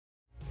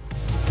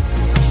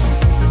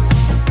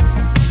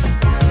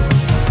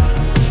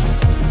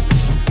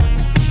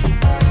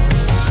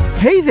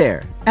Hey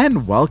there,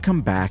 and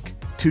welcome back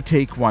to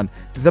Take One,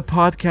 the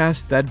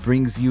podcast that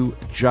brings you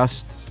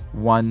just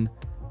one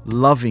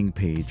loving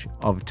page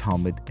of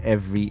Talmud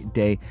every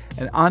day.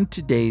 And on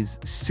today's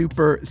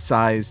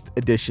super-sized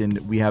edition,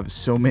 we have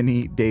so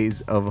many days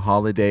of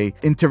holiday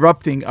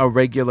interrupting our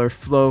regular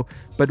flow,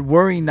 but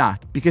worry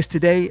not, because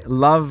today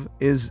love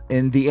is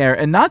in the air.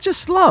 And not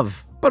just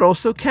love, but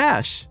also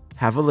cash.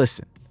 Have a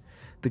listen.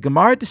 The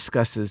Gemara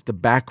discusses the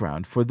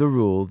background for the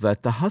rule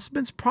that the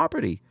husband's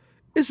property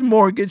is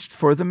mortgaged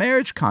for the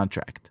marriage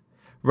contract.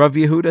 Rav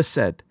Yehuda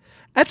said,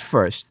 at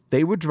first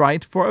they would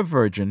write for a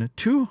virgin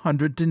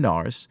 200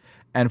 dinars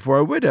and for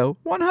a widow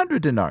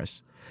 100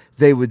 dinars.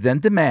 They would then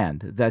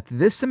demand that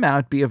this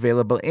amount be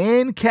available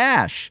in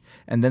cash,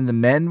 and then the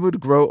men would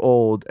grow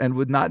old and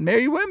would not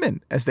marry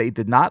women, as they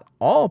did not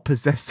all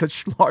possess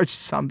such large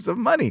sums of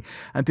money,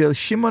 until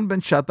Shimon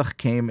ben Shattach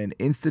came and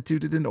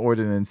instituted an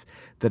ordinance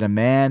that a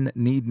man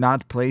need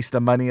not place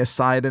the money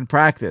aside in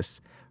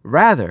practice.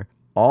 Rather,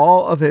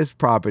 all of his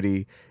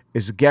property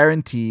is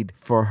guaranteed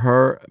for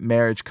her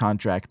marriage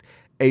contract,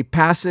 a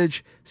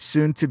passage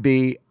soon to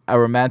be a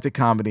romantic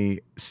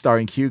comedy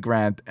starring Hugh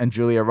Grant and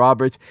Julia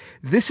Roberts.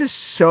 This is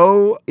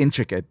so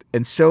intricate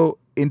and so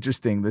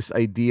interesting, this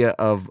idea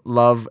of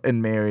love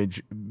and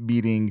marriage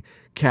meeting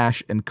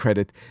cash and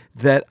credit,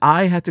 that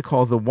I had to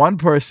call the one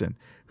person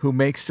who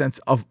makes sense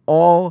of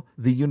all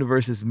the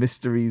universe's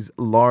mysteries,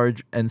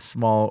 large and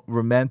small,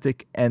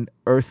 romantic and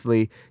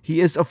earthly.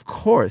 He is, of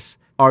course,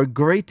 our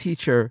great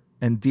teacher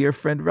and dear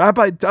friend,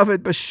 Rabbi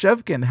David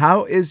Bashevkin.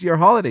 How is your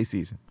holiday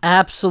season?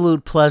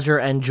 Absolute pleasure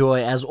and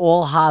joy, as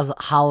all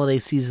holiday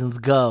seasons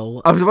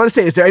go. I was about to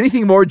say, is there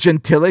anything more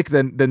gentilic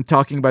than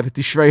talking about the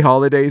Tishrei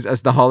holidays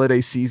as the holiday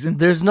season?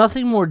 There's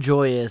nothing more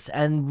joyous,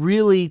 and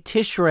really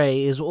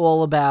Tishrei is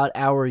all about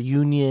our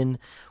union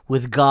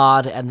with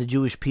God and the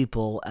Jewish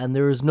people, and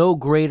there is no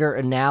greater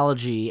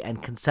analogy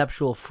and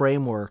conceptual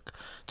framework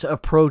to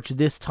approach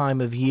this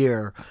time of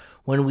year,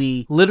 when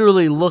we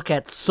literally look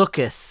at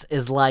Sukkot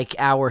as like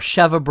our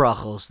Sheva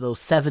Brachos, those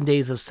 7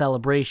 days of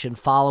celebration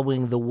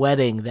following the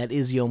wedding that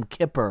is Yom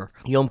Kippur.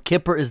 Yom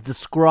Kippur is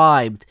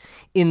described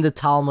in the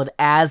Talmud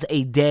as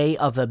a day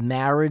of a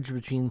marriage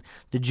between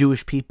the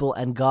Jewish people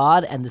and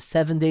God, and the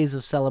 7 days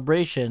of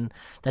celebration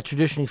that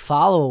traditionally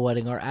follow a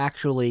wedding are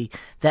actually,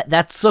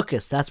 that's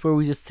Sukkot. That's where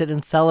we just sit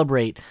and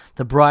celebrate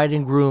the bride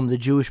and groom, the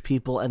Jewish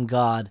people and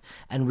God,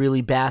 and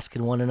really bask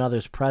in one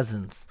another's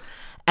presence.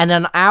 And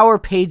on our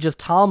page of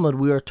Talmud,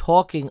 we are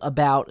talking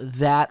about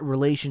that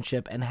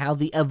relationship and how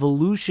the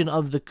evolution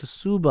of the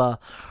Ketubah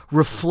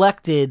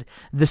reflected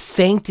the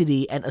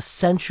sanctity and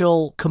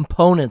essential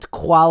component,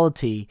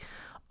 quality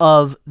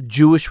of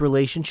Jewish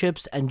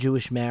relationships and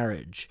Jewish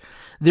marriage.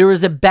 There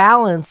is a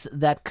balance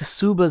that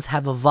Ketubahs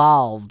have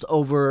evolved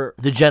over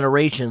the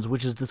generations,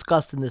 which is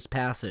discussed in this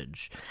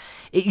passage.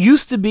 It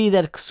used to be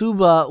that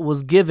Ketubah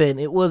was given,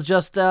 it was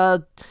just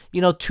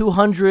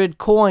 200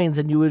 coins,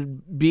 and you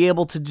would be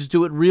able to just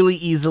do it really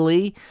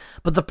easily.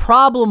 But the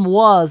problem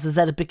is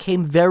that it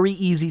became very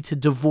easy to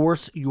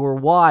divorce your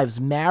wives.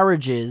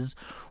 Marriages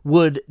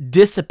would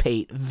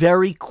dissipate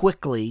very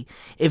quickly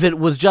if it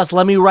was just,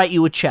 let me write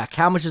you a check.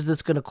 How much is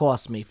this going to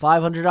cost me?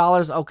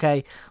 $500?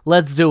 Okay,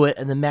 let's do it.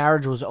 And the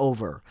marriage was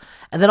over.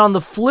 And then on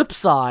the flip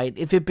side,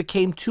 if it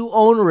became too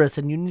onerous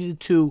and you needed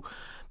to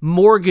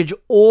mortgage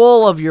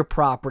all of your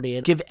property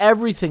and give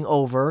everything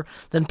over,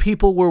 then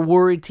people were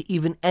worried to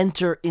even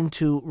enter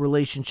into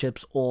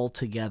relationships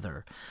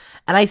altogether.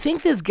 And I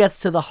think this gets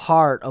to the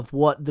heart of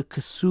what the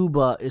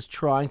Ketubah is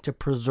trying to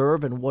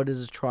preserve and what it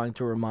is trying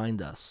to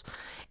remind us.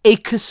 A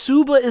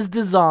Ketubah is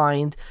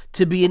designed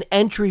to be an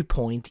entry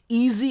point,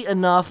 easy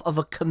enough of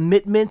a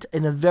commitment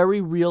in a very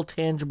real,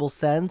 tangible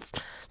sense,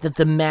 that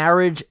the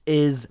marriage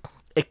is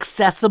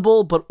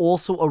accessible but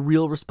also a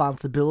real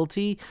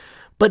responsibility,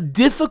 but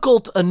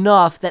difficult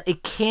enough that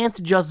it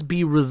can't just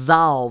be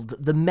resolved.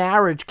 The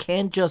marriage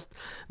can't just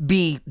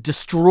be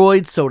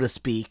destroyed, so to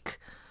speak,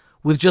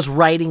 with just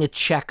writing a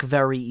check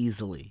very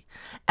easily.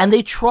 And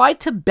they try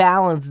to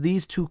balance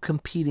these two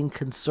competing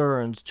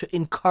concerns to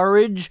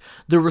encourage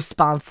the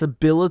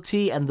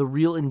responsibility and the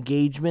real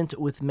engagement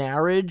with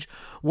marriage,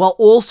 while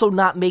also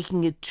not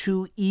making it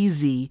too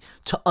easy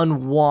to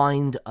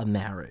unwind a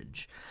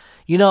marriage.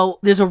 You know,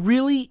 there's a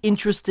really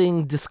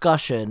interesting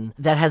discussion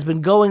that has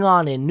been going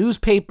on in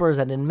newspapers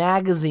and in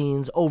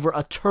magazines over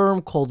a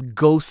term called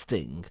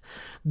ghosting.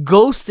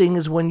 Ghosting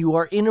is when you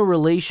are in a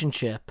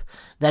relationship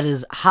that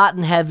is hot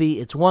and heavy,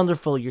 it's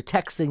wonderful, you're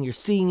texting, you're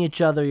seeing each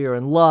other, you're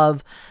in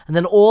love, and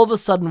then all of a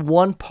sudden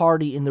one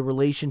party in the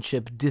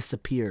relationship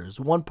disappears.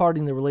 One party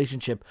in the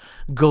relationship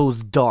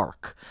goes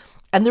dark.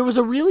 And there was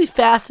a really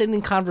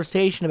fascinating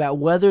conversation about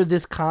whether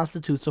this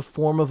constitutes a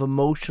form of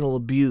emotional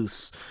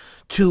abuse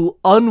to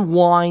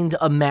unwind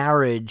a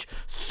marriage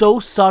so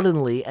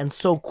suddenly and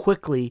so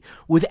quickly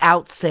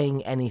without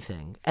saying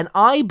anything. And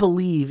I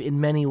believe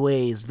in many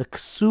ways the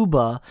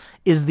ksuba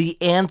is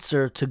the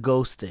answer to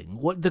ghosting.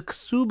 What the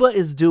ksuba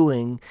is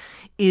doing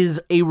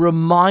is a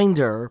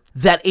reminder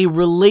that a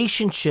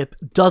relationship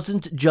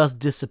doesn't just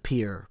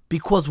disappear.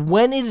 Because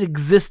when it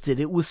existed,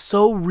 it was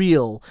so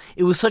real.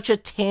 It was such a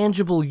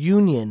tangible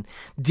union.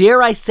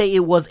 Dare I say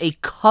it was a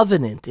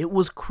covenant. It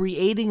was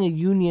creating a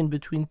union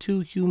between two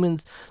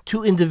humans,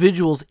 two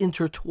individuals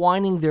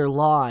intertwining their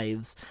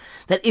lives.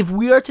 That if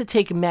we are to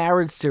take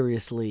marriage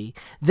seriously,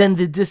 then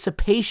the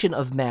dissipation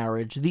of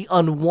marriage, the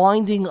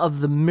unwinding of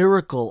the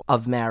miracle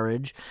of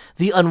marriage,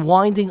 the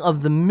unwinding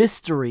of the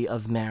mystery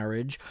of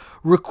marriage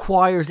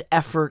requires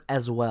effort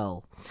as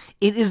well.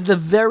 It is the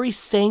very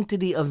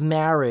sanctity of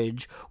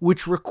marriage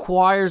which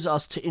requires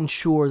us to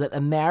ensure that a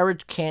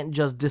marriage can't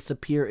just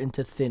disappear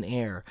into thin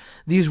air.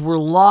 These were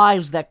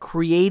lives that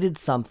created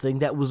something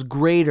that was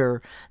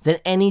greater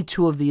than any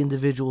two of the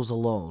individuals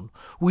alone.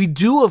 We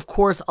do, of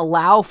course,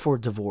 allow for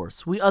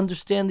divorce. We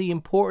understand the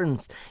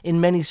importance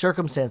in many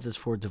circumstances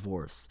for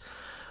divorce.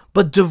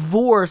 But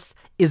divorce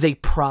is a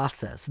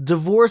process.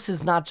 Divorce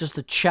is not just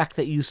a check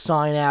that you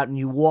sign out and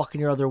you walk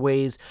in your other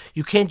ways.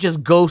 You can't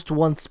just ghost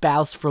one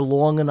spouse for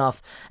long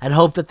enough and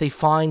hope that they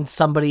find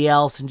somebody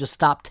else and just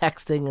stop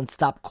texting and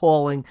stop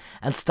calling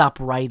and stop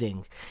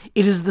writing.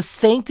 It is the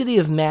sanctity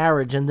of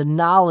marriage and the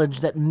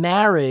knowledge that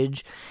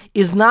marriage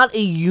is not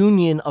a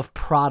union of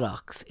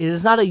products. It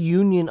is not a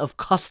union of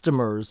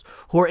customers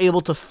who are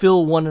able to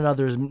fill one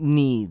another's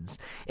needs.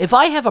 If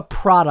I have a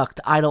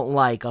product I don't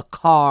like, a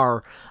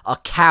car, a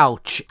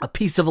couch, a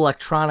piece of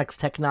electronics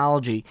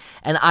technology,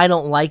 and I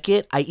don't like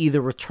it, I either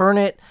return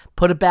it,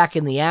 put it back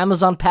in the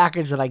Amazon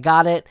package that I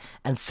got it,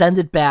 and send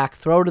it back,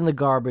 throw it in the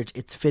garbage.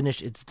 It's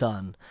finished, it's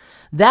done.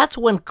 That's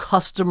when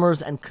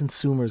customers and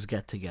consumers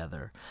get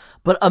together.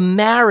 But a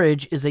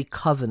marriage is a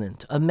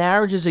covenant. A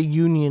marriage is a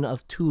union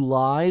of two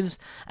lives,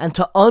 and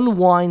to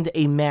unwind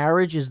a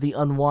marriage is the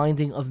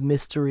unwinding of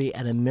mystery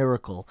and a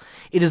miracle.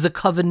 It is a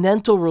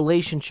covenantal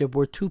relationship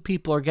where two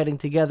people are getting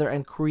together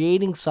and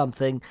creating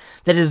something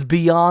that is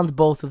beyond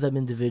both of them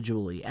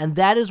individually. And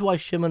that is why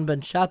Shimon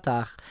ben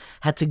Shattach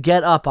had to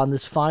get up on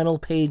this final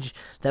page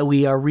that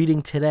we are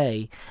reading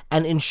today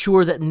and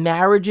ensure that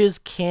marriages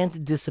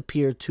can't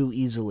disappear too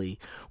easily.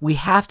 We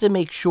have to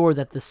make sure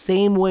that the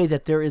same way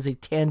that there is a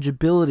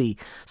tangibility,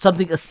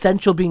 something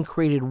essential being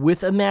created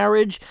with a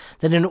marriage,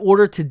 that in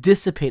order to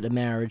dissipate a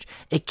marriage,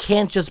 it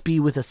can't just be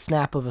with a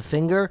snap of a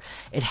finger.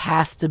 It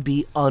has to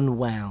be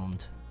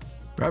unwound.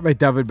 Rabbi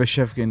David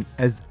Bashevkin,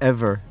 as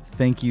ever,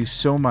 thank you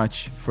so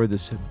much for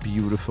this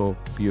beautiful,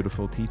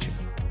 beautiful teaching.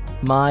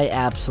 My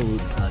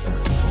absolute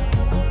pleasure.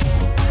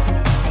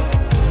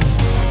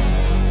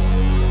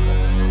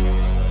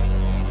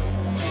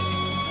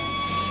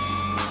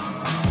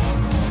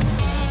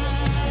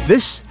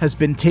 This has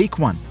been Take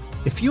One.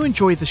 If you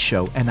enjoy the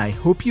show, and I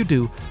hope you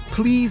do,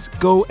 please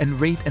go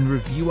and rate and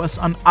review us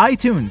on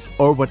iTunes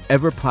or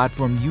whatever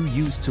platform you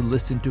use to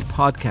listen to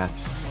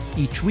podcasts.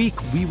 Each week,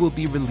 we will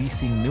be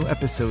releasing new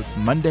episodes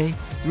Monday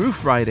through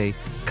Friday,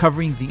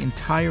 covering the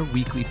entire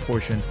weekly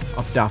portion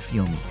of Daf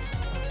Yomi.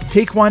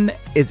 Take One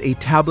is a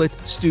Tablet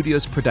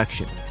Studios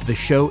production. The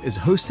show is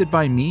hosted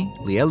by me,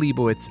 Liel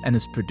Leibowitz, and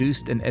is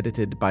produced and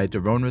edited by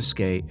Daron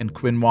Ruskay and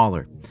Quinn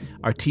Waller.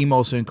 Our team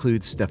also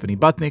includes Stephanie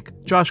Butnick,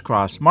 Josh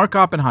Cross, Mark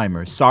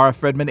Oppenheimer, Sarah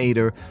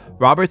Fredman-Ader,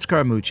 Robert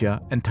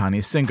Scaramuccia, and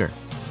Tanya Singer.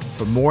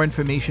 For more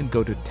information,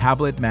 go to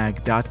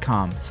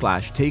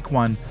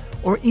tabletmag.com/takeone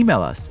or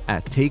email us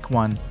at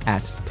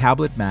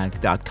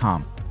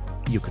takeone@tabletmag.com.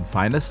 You can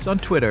find us on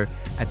Twitter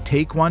at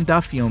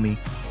TakeOneDafyomi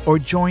or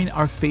join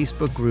our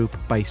Facebook group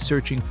by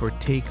searching for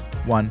Take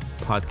One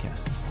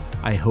Podcast.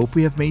 I hope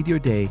we have made your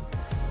day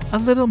a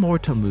little more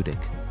Talmudic,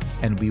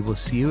 and we will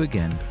see you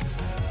again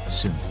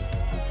soon.